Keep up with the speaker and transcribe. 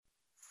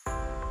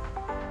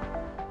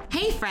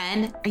Hey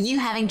friend, are you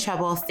having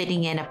trouble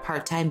fitting in a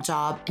part-time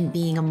job and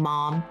being a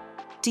mom?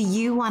 Do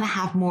you want to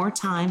have more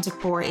time to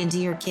pour into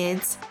your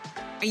kids?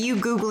 Are you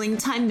Googling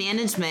time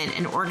management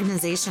and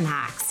organization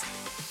hacks?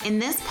 In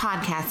this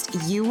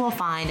podcast, you will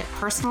find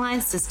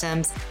personalized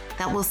systems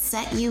that will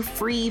set you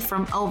free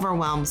from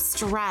overwhelm,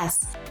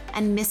 stress,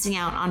 and missing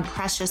out on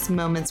precious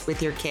moments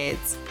with your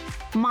kids.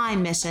 My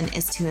mission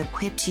is to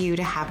equip you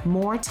to have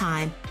more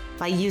time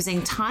by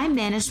using time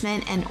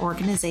management and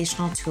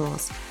organizational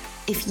tools.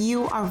 If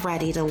you are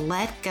ready to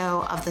let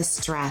go of the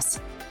stress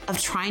of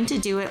trying to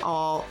do it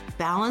all,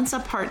 balance a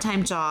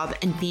part-time job,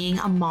 and being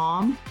a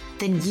mom,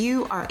 then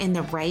you are in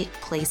the right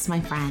place,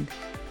 my friend.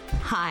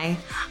 Hi,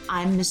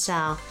 I'm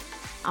Michelle,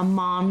 a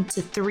mom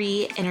to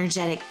 3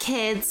 energetic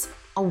kids,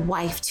 a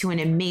wife to an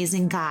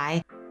amazing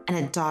guy, and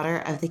a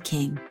daughter of the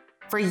king.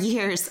 For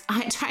years,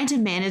 I tried to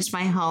manage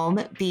my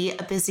home, be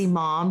a busy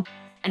mom,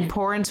 and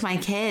pour into my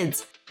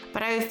kids.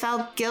 But I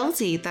felt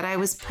guilty that I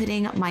was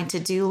putting my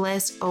to-do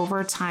list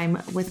over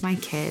time with my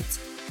kids.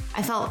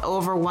 I felt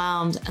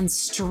overwhelmed and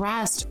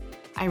stressed.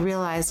 I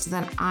realized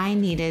that I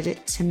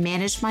needed to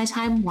manage my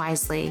time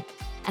wisely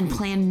and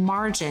plan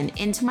margin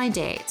into my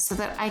day so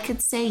that I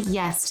could say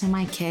yes to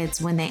my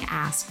kids when they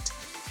asked.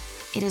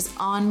 It is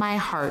on my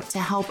heart to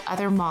help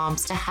other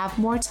moms to have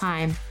more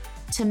time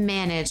to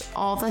manage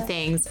all the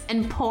things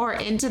and pour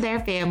into their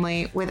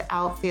family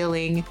without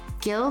feeling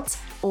guilt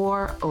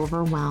or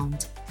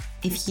overwhelmed.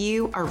 If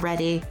you are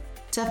ready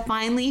to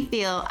finally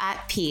feel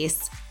at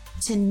peace,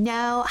 to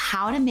know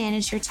how to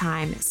manage your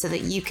time so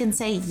that you can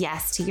say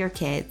yes to your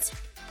kids,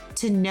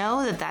 to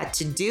know that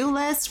to-do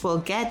list will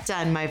get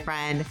done, my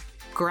friend,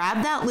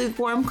 grab that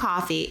lukewarm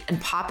coffee and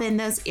pop in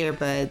those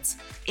earbuds.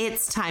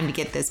 It's time to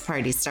get this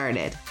party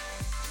started.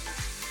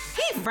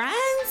 Hey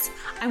friends,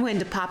 I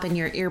wanted to pop in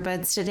your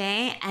earbuds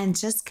today and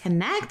just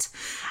connect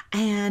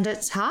and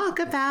talk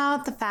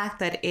about the fact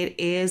that it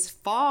is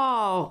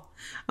fall.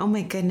 Oh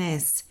my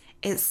goodness.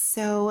 It's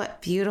so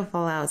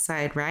beautiful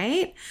outside,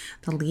 right?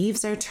 The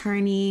leaves are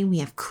turning. We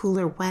have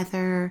cooler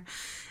weather.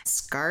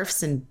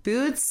 Scarves and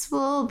boots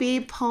will be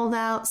pulled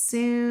out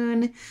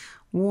soon.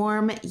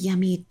 Warm,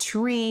 yummy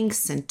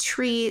drinks and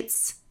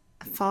treats.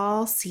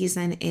 Fall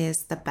season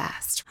is the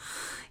best.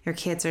 Your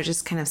kids are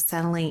just kind of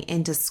settling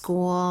into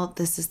school.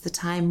 This is the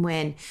time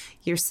when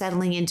you're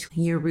settling into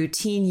your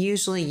routine.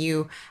 Usually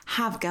you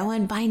have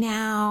going by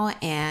now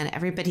and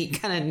everybody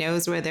kind of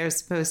knows where they're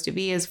supposed to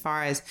be as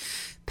far as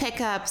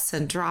pickups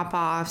and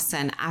drop-offs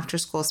and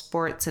after-school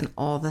sports and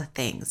all the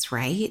things,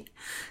 right?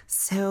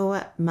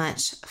 So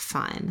much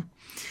fun.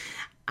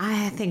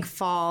 I think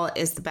fall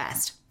is the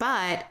best,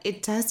 but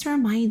it does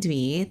remind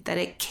me that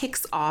it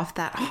kicks off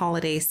that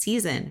holiday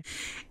season.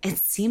 It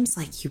seems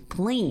like you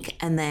blink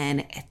and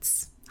then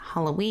it's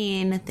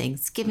Halloween,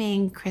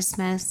 Thanksgiving,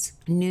 Christmas,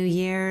 New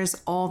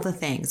Year's, all the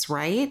things,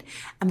 right?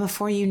 And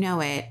before you know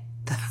it,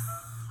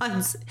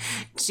 it's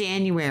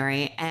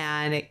January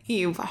and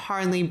you've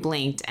hardly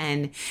blinked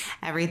and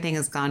everything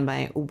has gone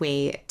by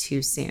way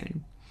too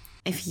soon.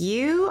 If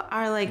you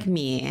are like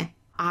me,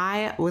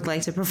 I would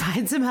like to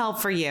provide some help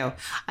for you.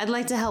 I'd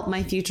like to help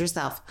my future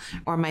self,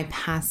 or my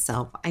past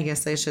self, I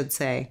guess I should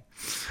say.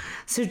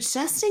 So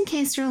just in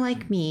case you're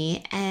like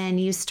me and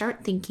you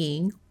start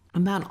thinking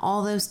about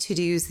all those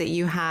to-dos that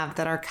you have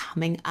that are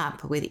coming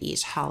up with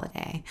each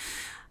holiday,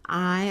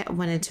 I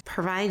wanted to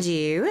provide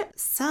you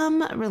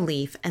some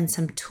relief and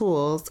some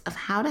tools of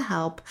how to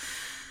help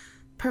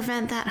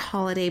prevent that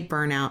holiday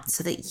burnout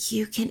so that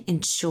you can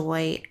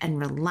enjoy and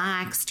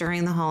relax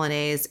during the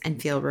holidays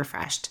and feel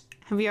refreshed.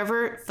 Have you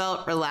ever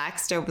felt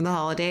relaxed over the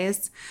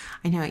holidays?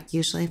 I know it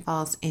usually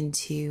falls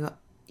into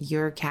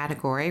your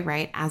category,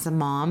 right? As a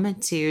mom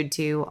to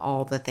do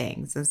all the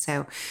things. And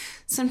so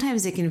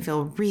sometimes it can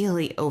feel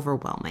really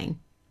overwhelming.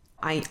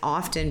 I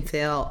often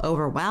feel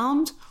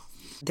overwhelmed.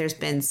 There's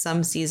been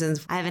some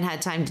seasons I haven't had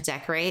time to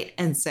decorate.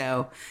 And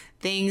so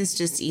things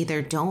just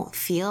either don't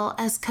feel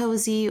as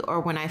cozy, or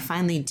when I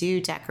finally do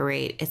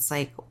decorate, it's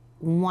like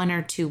 1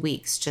 or 2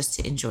 weeks just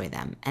to enjoy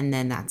them. And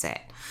then that's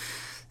it.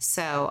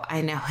 So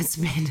I know it's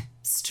been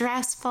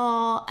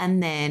stressful,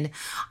 and then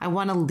I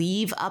want to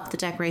leave up the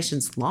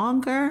decorations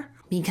longer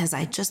because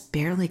I just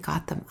barely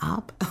got them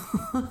up.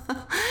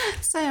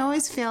 So I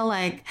always feel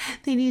like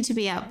they need to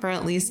be up for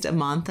at least a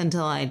month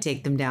until I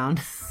take them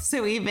down.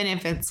 So even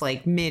if it's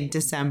like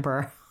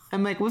mid-December,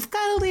 I'm like, we've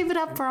got to leave it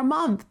up for a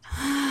month.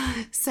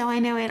 So I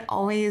know it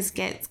always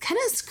gets kind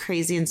of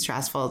crazy and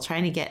stressful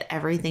trying to get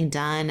everything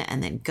done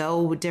and then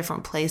go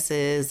different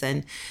places,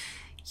 and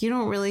you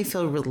don't really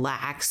feel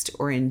relaxed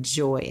or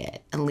enjoy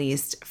it. At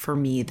least for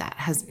me, that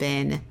has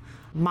been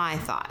my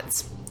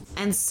thoughts.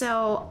 And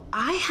so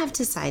I have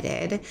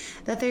decided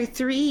that there are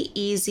 3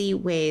 easy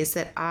ways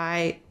that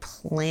I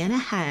plan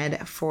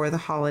ahead for the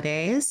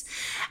holidays,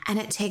 and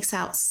it takes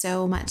out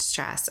so much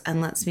stress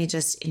and lets me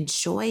just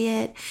enjoy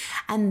it.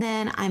 And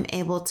then I'm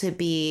able to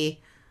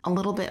be a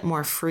little bit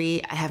more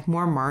free. I have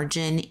more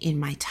margin in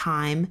my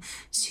time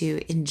to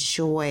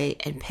enjoy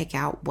and pick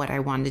out what I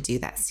want to do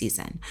that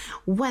season,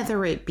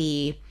 whether it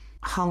be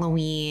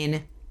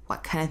Halloween,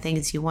 what kind of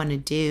things you want to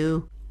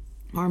do,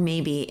 Or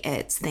maybe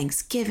it's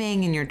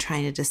Thanksgiving and you're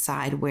trying to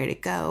decide where to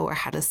go or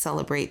how to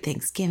celebrate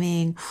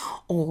Thanksgiving.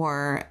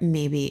 Or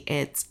maybe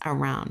it's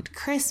around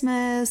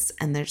Christmas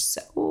and there's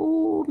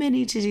so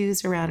many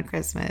to-dos around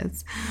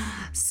Christmas.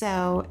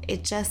 So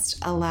it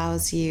just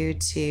allows you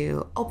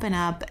to open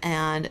up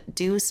and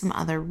do some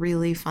other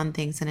really fun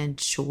things and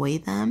enjoy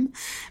them,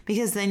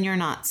 because then you're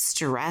not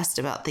stressed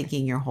about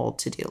thinking your whole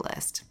to-do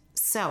list.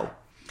 So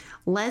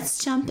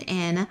let's jump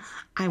in.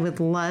 I would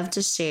love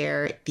to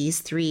share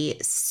these 3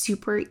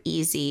 super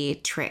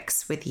easy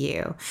tricks with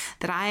you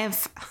that I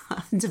have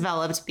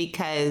developed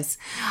because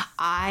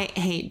I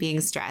hate being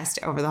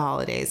stressed over the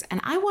holidays and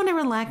I want to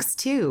relax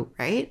too,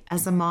 right?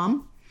 As a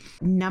mom.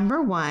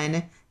 Number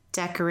 1,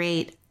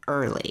 decorate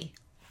early.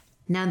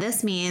 Now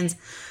this means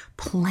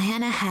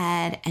plan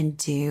ahead and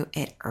do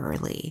it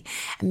early.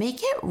 Make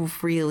it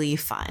really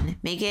fun.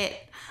 Make it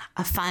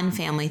a fun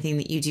family thing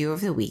that you do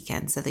over the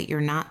weekend so that you're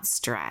not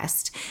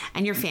stressed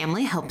and your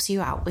family helps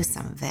you out with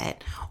some of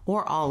it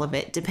or all of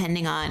it,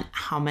 depending on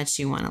how much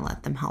you want to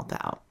let them help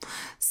out.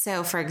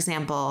 So for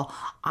example,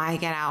 I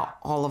get out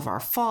all of our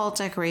fall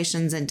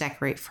decorations and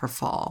decorate for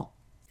fall.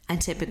 I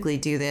typically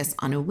do this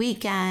on a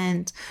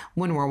weekend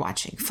when we're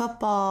watching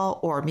football,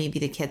 or maybe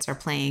the kids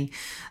have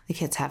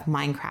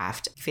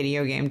Minecraft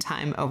video game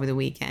time over the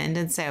weekend.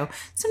 And so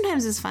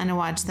sometimes it's fun to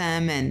watch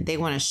them and they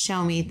want to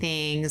show me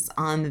things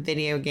on the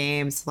video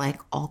games like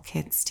all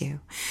kids do.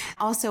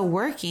 Also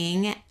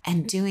working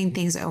and doing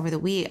things over the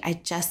week, I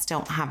just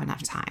don't have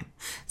enough time.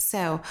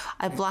 So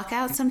I block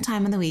out some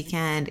time on the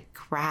weekend,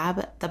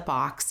 grab the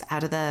box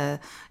out of the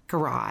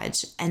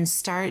garage and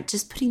start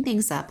just putting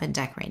things up and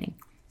decorating.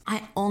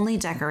 I only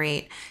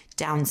decorate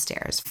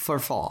downstairs for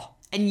fall.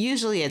 And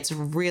usually it's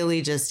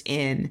really just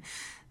in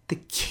the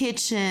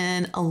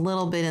kitchen, a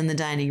little bit in the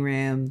dining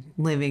room,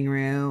 living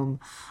room,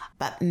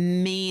 but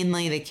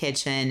mainly the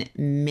kitchen,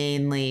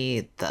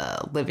 mainly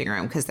the living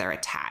room because they're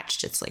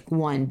attached. It's like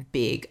one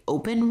big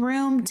open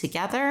room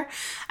together.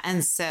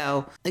 And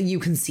so you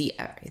can see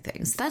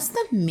everything. So that's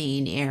the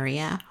main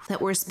area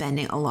that we're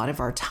spending a lot of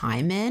our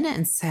time in.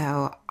 And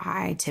so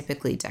I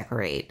typically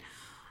decorate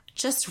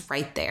just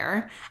right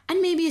there,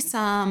 and maybe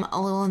a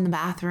little in the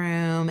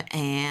bathroom,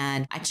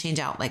 and I change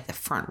out like the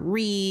front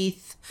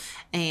wreath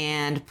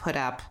and put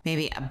up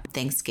maybe a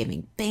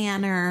Thanksgiving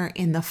banner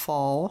in the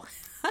fall.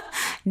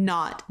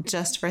 Not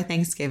just for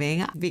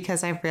Thanksgiving,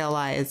 because I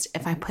realized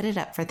if I put it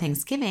up for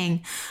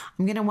Thanksgiving,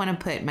 I'm going to want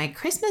to put my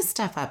Christmas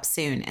stuff up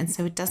soon. And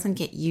so it doesn't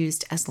get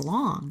used as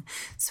long.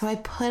 So I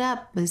put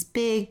up this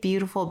big,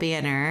 beautiful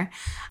banner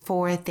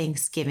for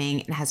Thanksgiving.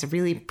 It has a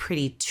really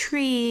pretty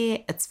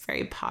tree. It's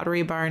very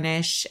Pottery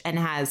Barnish and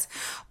has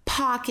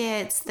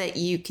pockets that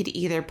you could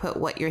either put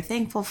what you're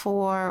thankful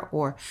for,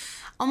 or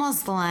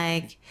almost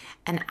like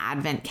an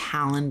advent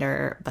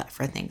calendar, but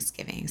for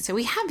Thanksgiving. So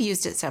we have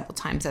used it several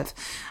times of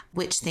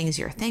which things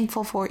you're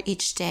thankful for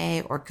each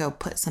day, or go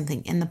put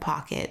something in the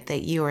pocket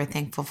that you are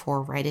thankful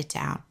for, write it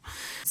down.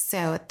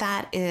 So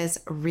that is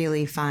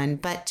really fun,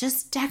 but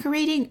just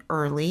decorating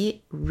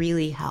early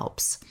really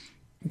helps.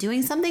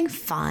 Doing something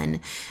fun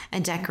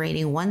and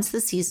decorating once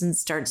the season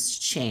starts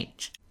to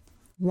change.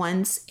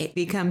 Once it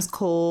becomes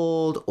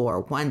cold,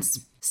 or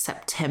once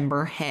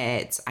September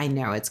hits, I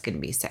know it's going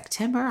to be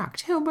September,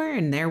 October,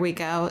 and there we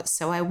go.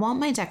 So I want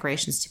my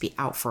decorations to be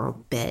out for a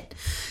bit.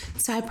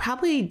 So I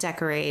probably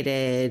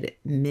decorated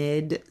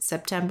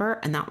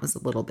mid-September, and that was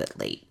a little bit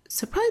late.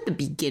 So probably the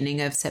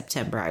beginning of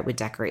September, I would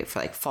decorate for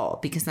like fall,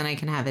 because then I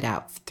can have it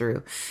out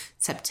through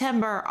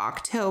September,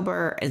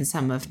 October, and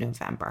some of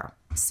November.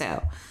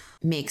 So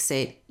makes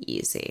it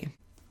easy.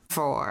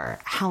 For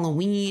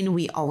Halloween,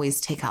 we always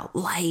take out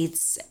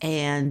lights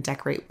and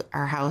decorate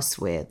our house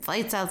with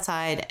lights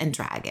outside and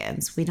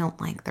dragons. We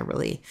don't like the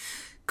really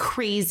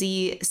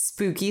crazy,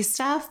 spooky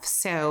stuff.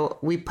 So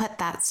we put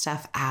that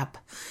stuff up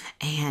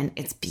and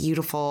it's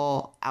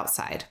beautiful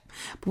outside.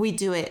 But we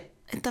do it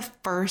at the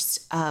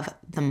first of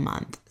the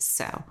month.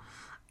 So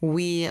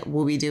we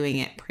will be doing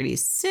it pretty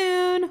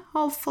soon,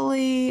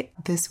 hopefully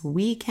this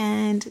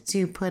weekend,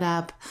 to put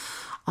up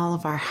all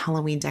of our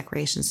Halloween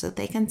decorations so that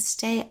they can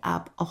stay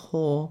up a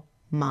whole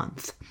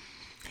month.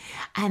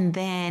 And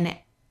then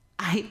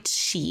I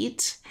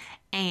cheat,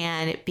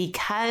 and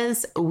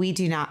because we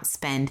do not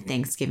spend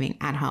Thanksgiving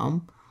at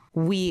home,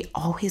 we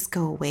always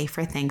go away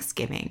for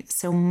Thanksgiving.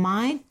 So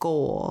my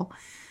goal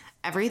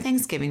every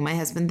Thanksgiving, my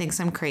husband thinks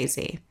I'm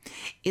crazy,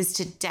 is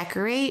to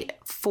decorate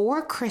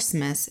for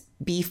Christmas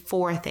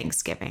before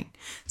Thanksgiving.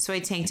 So I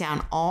take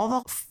down all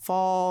the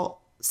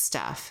fall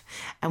stuff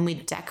and we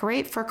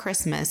decorate for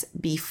Christmas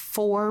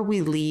before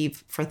we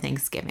leave for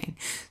Thanksgiving,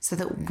 so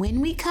that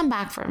when we come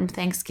back from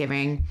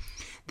Thanksgiving,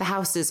 the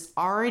house is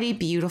already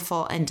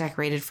beautiful and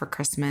decorated for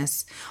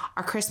Christmas.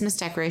 Our Christmas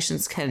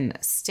decorations can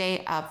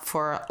stay up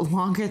for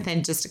longer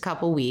than just a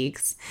couple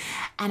weeks.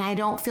 And I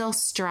don't feel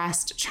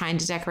stressed trying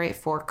to decorate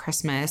for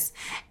Christmas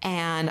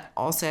and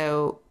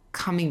also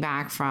coming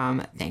back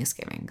from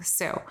Thanksgiving.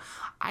 So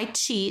I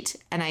cheat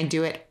and I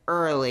do it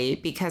early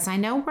because I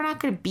know we're not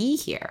going to be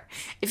here.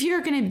 If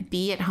you're going to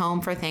be at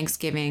home for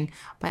Thanksgiving,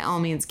 by all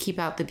means, keep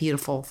out the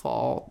beautiful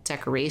fall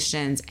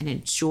decorations and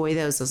enjoy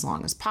those as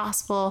long as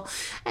possible.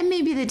 And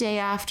maybe the day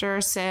after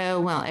or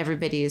so, while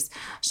everybody's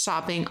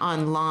shopping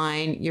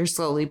online, you're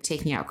slowly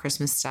taking out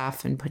Christmas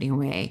stuff and putting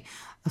away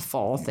the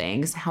fall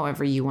things,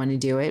 however you want to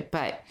do it.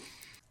 But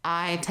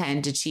I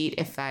tend to cheat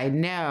if I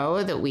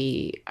know that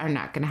we are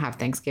not going to have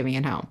Thanksgiving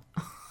at home.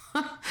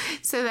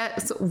 So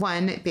that's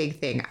one big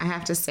thing. I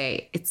have to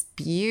say, it's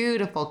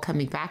beautiful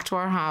coming back to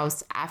our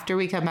house after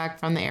we come back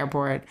from the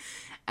airport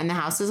and the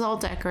house is all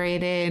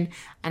decorated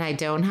and I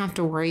don't have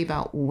to worry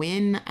about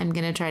when I'm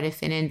going to try to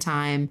fit in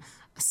time,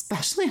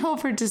 especially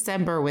over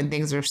December when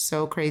things are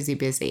so crazy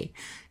busy,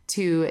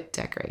 to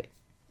decorate.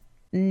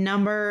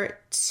 Number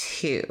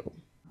 2,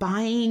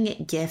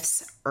 buying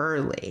gifts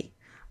early.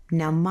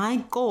 Now,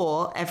 my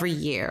goal every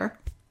year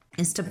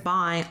is to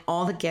buy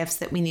all the gifts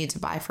that we need to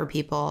buy for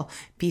people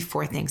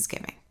before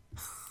Thanksgiving.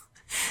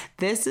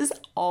 This is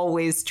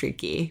always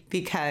tricky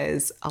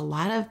because a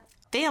lot of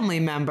family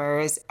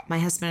members, my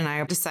husband and I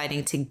are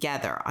deciding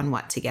together on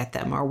what to get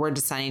them, or we're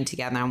deciding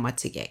together on what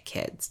to get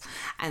kids.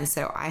 And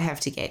so I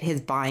have to get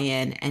his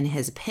buy-in and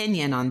his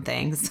opinion on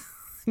things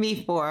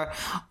before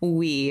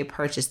we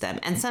purchase them.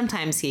 And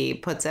sometimes he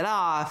puts it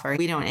off or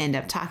we don't end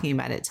up talking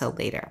about it till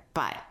later.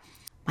 But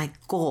my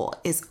goal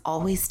is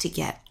always to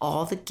get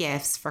all the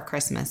gifts for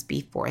Christmas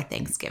before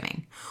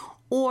Thanksgiving.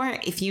 Or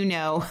if you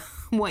know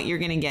what you're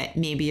going to get,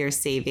 maybe you're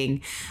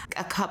saving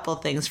a couple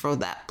things for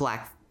that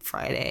Black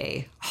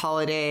Friday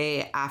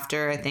holiday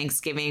after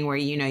Thanksgiving where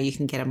you know you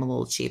can get them a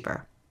little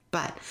cheaper.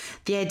 But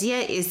the idea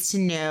is to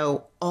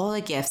know all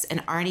the gifts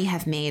and already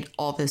have made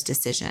all those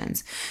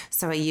decisions.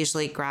 So I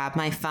usually grab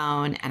my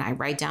phone and I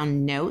write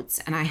down notes,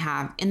 and I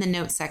have in the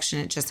notes section,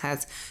 it just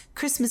has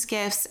Christmas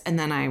gifts. And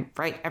then I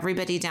write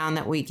everybody down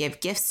that we give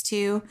gifts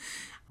to.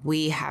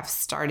 We have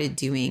started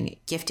doing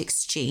gift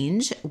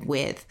exchange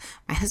with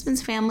my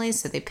husband's family.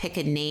 So they pick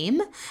a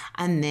name,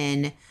 and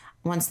then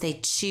once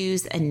they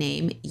choose a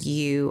name,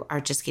 you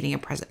are just getting a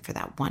present for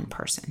that one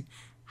person.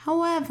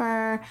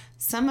 However,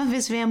 some of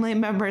his family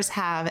members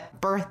have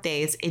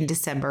birthdays in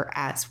December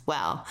as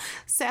well.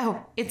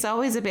 So it's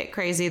always a bit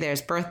crazy.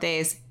 There's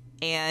birthdays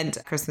and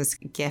Christmas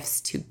gifts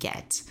to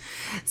get.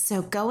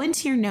 So go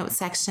into your note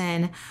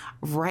section,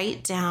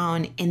 write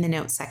down in the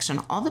note section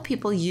all the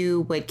people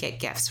you would get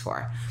gifts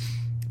for.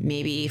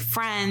 Maybe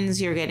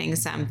friends, you're getting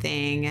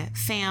something,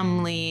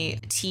 family,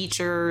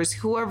 teachers,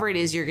 whoever it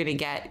is you're going to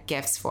get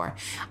gifts for.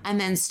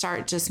 And then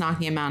start just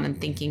knocking them out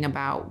and thinking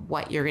about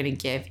what you're going to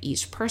give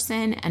each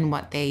person and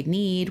what they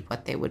need,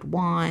 what they would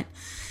want.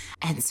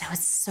 And so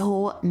it's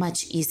so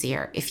much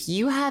easier. If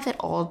you have it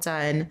all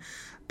done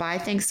by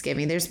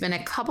Thanksgiving, there's been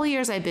a couple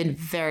years I've been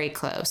very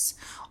close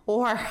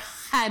or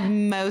had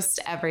most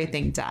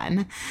everything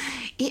done.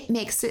 It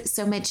makes it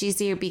so much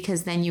easier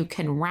because then you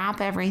can wrap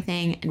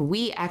everything, and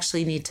we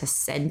actually need to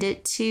send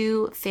it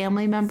to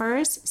family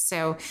members.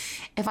 So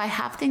if I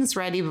have things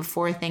ready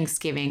before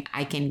Thanksgiving,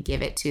 I can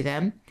give it to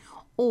them,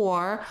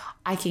 or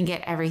I can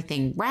get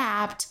everything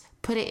wrapped,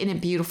 put it in a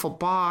beautiful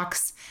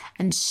box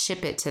and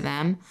ship it to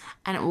them,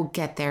 and it will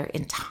get there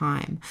in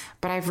time.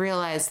 But I've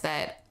realized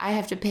that I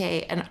have to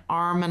pay an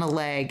arm and a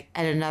leg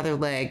and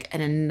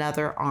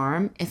another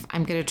arm if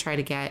I'm going to try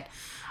to get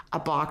a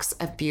box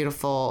of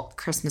beautiful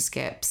Christmas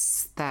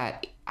gifts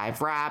that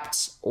I've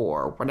wrapped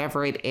or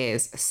whatever it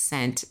is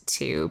sent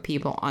to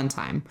people on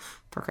time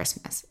for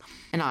Christmas.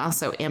 And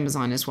also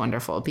Amazon is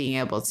wonderful, being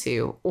able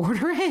to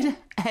order it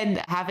and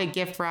have it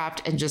gift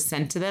wrapped and just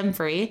sent to them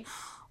free.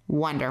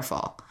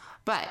 Wonderful.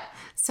 But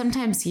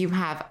sometimes you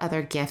have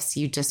other gifts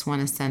you just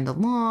want to send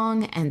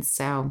along, and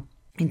so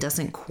it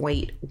doesn't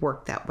quite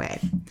work that way.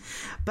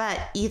 But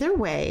either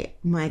way,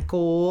 my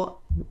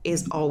goal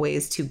is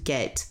always to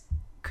get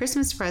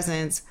Christmas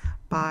presents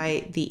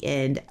by the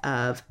end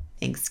of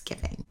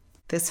Thanksgiving.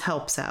 This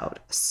helps out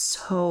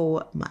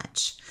so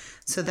much.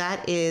 So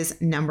that is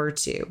number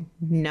 2.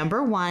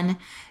 Number 1,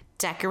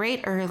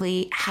 decorate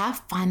early,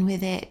 have fun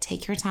with it,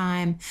 take your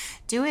time,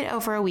 do it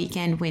over a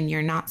weekend when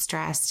you're not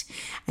stressed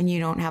and you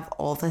don't have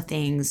all the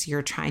things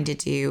you're trying to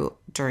do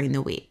during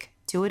the week.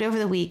 Do it over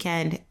the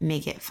weekend,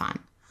 make it fun.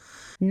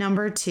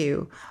 Number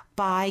 2,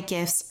 buy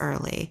gifts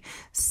early.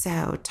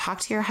 So talk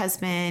to your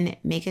husband,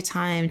 make a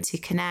time to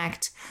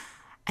connect,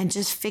 and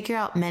just figure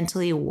out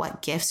mentally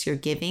what gifts you're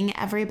giving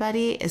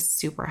everybody is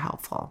super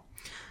helpful.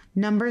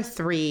 Number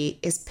 3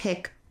 is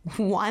pick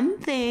one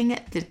thing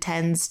that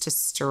tends to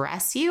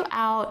stress you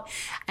out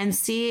and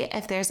see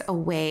if there's a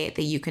way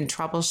that you can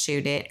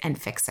troubleshoot it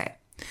and fix it.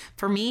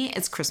 For me,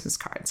 it's Christmas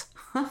cards.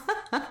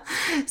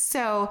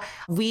 So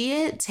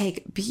we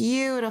take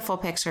beautiful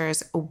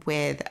pictures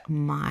with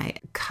my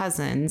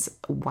cousin's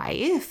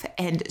wife,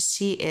 and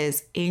she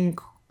is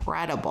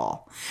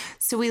incredible.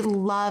 So we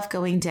love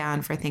going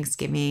down for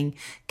Thanksgiving,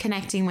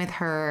 connecting with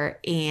her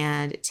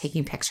and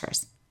taking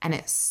pictures. And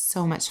it's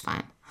so much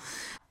fun.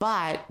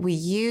 but we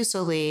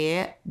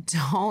usually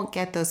don't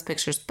get those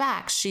pictures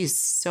back. She's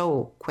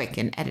so quick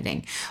in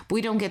editing. But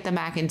we don't get them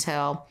back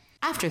until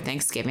after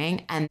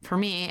Thanksgiving. And for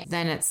me,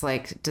 then it's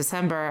like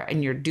December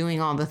and you're doing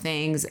all the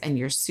things and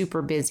you're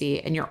super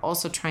busy and you're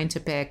also trying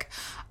to pick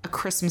a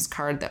Christmas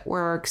card that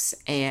works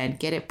and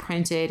get it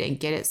printed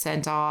and get it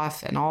sent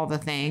off and all the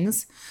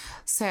things.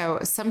 So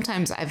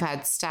sometimes I've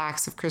had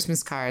stacks of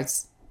Christmas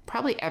cards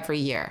probably every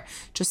year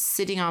just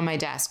sitting on my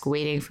desk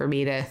waiting for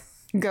me to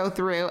go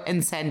through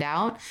and send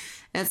out.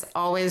 And it's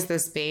always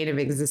this bane of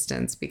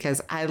existence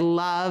because I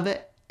love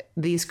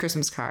these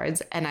Christmas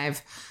cards and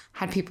I've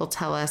had people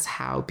tell us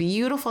how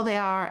beautiful they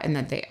are and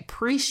that they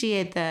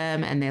appreciate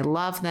them and they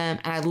love them.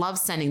 And I love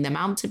sending them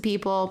out to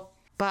people,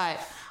 but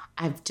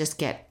I just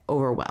get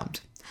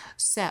overwhelmed.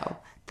 So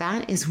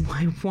that is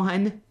my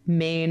one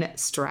main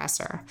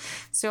stressor.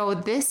 So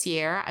this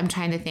year I'm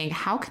trying to think,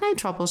 how can I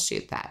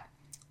troubleshoot that?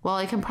 Well,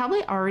 I can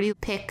probably already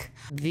pick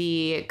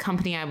the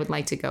company I would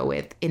like to go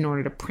with in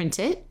order to print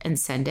it and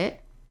send it.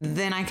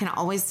 Then I can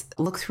always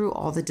look through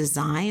all the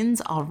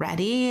designs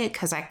already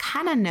because I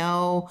kind of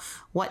know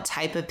what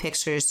type of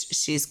pictures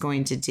she's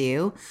going to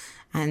do.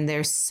 And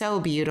they're so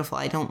beautiful.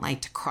 I don't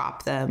like to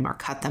crop them or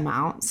cut them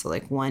out. So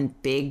like one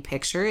big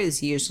picture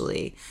is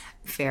usually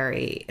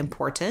very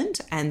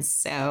important. And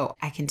so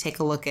I can take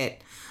a look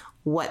at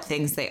what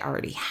things they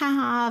already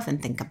have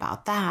and think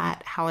about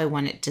that, how I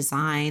want it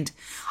designed.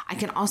 I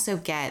can also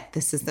get,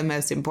 this is the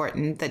most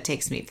important that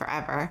takes me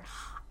forever,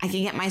 I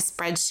can get my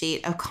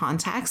spreadsheet of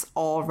contacts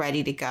all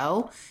ready to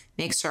go,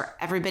 make sure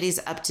everybody's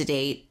up to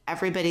date,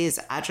 everybody's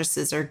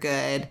addresses are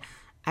good,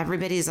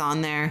 everybody's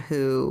on there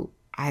who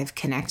I've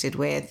connected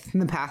with in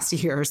the past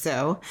year or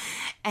so,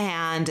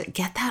 and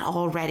get that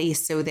all ready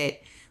so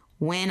that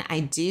when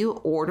I do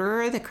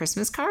order the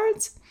Christmas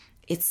cards,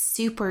 it's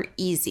super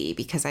easy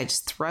because I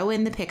just throw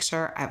in the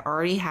picture. I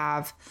already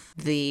have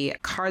the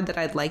card that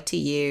I'd like to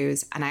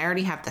use, and I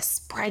already have the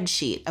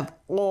spreadsheet of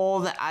all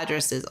the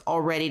addresses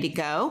all ready to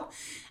go.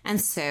 And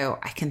so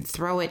I can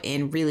throw it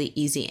in really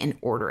easy and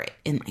order it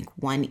in like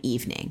one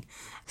evening.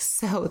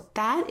 So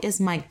that is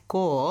my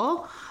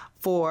goal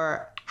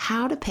for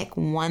how to pick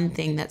one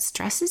thing that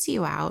stresses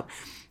you out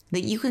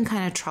that you can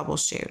kind of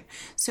troubleshoot.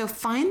 So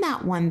find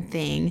that one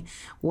thing,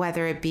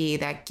 whether it be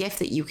that gift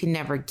that you can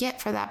never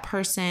get for that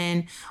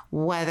person,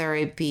 whether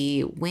it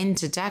be when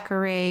to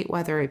decorate,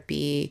 whether it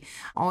be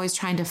always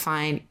trying to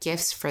find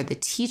gifts for the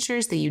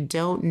teachers that you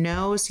don't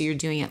know, so you're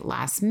doing it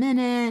last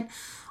minute,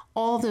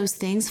 all those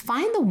things.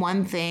 Find the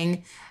one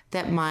thing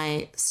that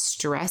might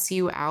stress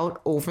you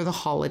out over the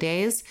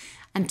holidays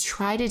and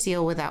try to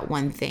deal with that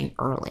one thing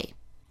early,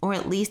 or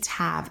at least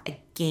have a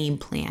game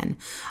plan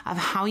of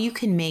how you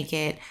can make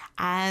it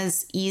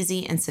as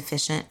easy and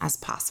sufficient as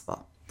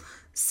possible.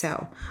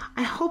 So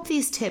I hope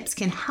these tips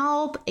can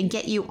help and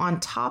get you on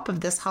top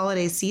of this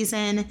holiday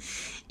season.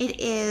 It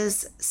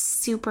is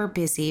super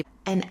busy.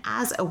 And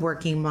as a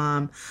working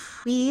mom,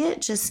 we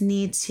just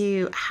need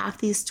to have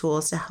these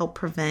tools to help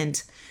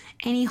prevent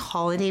any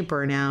holiday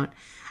burnout,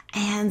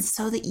 and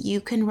so that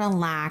you can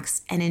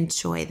relax and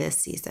enjoy this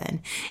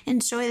season.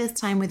 Enjoy this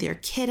time with your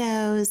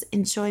kiddos,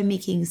 enjoy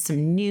making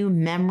some new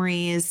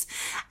memories,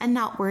 and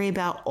not worry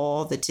about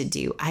all the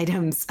to-do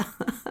items.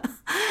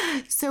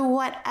 So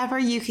whatever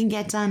you can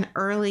get done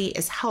early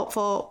is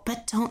helpful,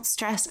 but don't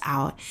stress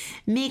out.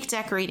 Make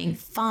decorating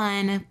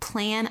fun,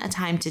 plan a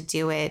time to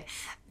do it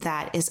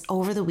that is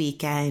over the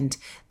weekend.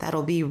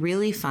 That'll be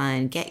really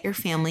fun. Get your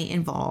family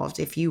involved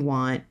if you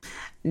want.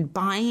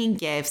 Buying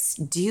gifts,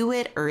 do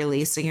it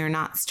early so you're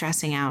not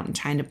stressing out and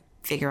trying to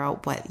figure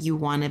out what you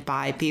want to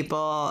buy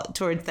people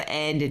towards the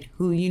end and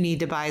who you need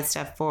to buy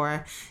stuff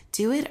for.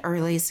 Do it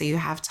early so you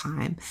have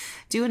time.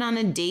 Do it on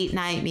a date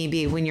night,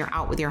 maybe when you're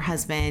out with your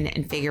husband,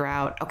 and figure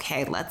out,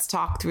 okay, let's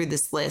talk through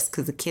this list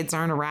because the kids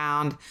aren't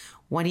around.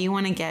 What do you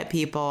want to get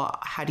people?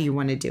 How do you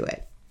want to do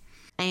it?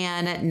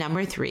 And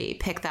number 3,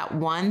 pick that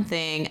one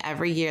thing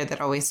every year that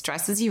always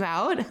stresses you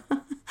out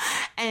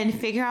and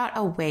figure out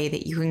a way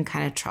that you can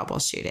kind of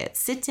troubleshoot it.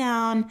 Sit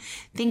down,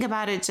 think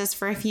about it just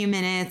for a few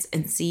minutes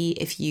and see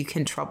if you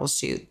can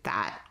troubleshoot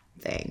that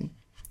thing.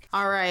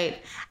 All right.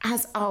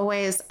 As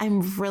always, I'm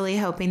really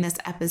hoping this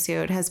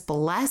episode has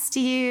blessed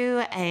you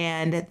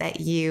and that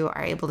you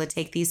are able to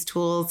take these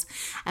tools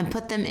and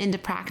put them into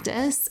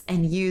practice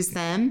and use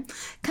them.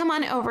 Come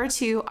on over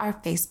to our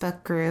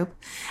Facebook group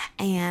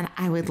and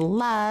I would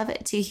love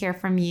to hear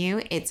from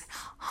you. It's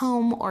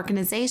home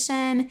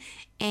organization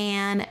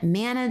and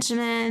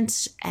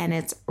management, and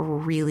it's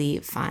really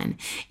fun.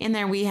 In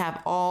there, we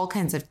have all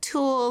kinds of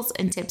tools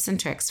and tips and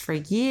tricks for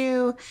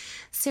you.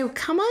 So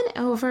come on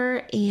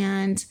over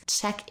and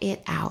check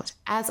it out.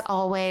 As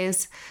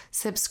always,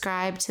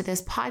 subscribe to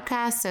this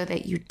podcast so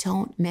that you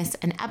don't miss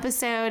an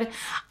episode.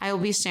 I will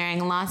be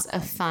sharing lots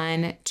of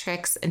fun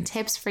tricks and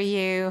tips for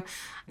you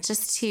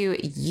just to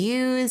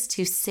use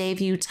to save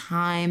you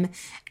time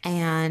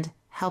and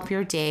help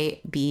your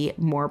day be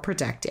more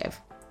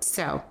productive.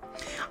 So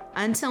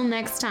until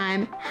next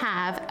time,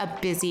 have a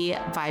busy,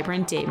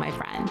 vibrant day, my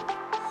friend.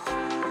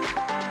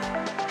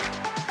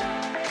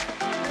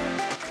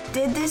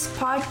 Did this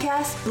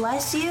podcast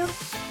bless you?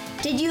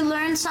 Did you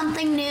learn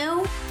something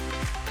new?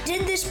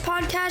 Did this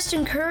podcast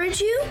encourage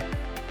you?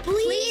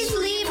 Please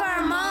leave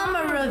our mom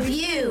a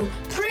review.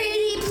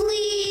 Pretty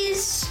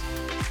please.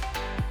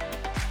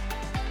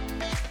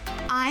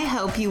 I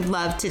hope you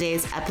loved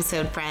today's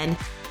episode, friend.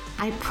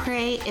 I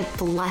pray it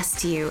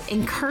blessed you,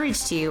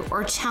 encouraged you,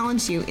 or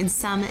challenged you in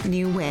some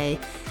new way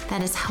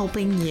that is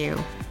helping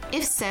you.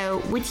 If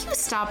so, would you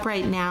stop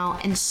right now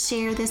and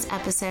share this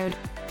episode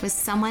with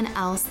someone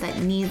else that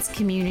needs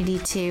community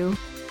too?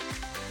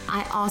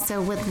 I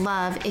also would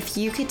love if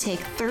you could take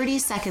 30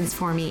 seconds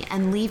for me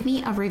and leave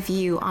me a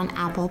review on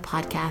Apple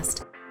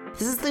Podcast.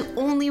 This is the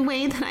only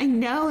way that I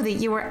know that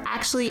you are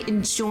actually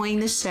enjoying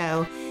the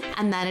show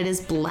and that it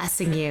is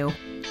blessing you.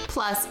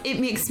 Plus,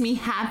 it makes me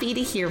happy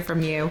to hear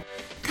from you.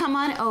 Come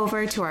on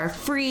over to our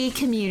free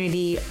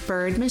community,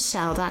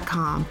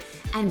 birdmichelle.com,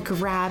 and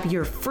grab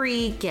your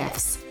free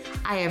gifts.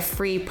 I have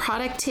free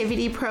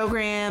productivity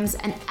programs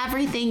and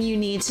everything you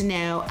need to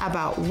know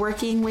about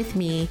working with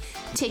me,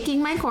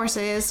 taking my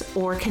courses,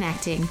 or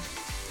connecting.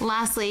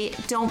 Lastly,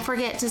 don't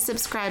forget to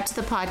subscribe to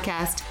the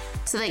podcast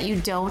so that you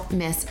don't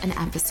miss an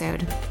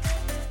episode.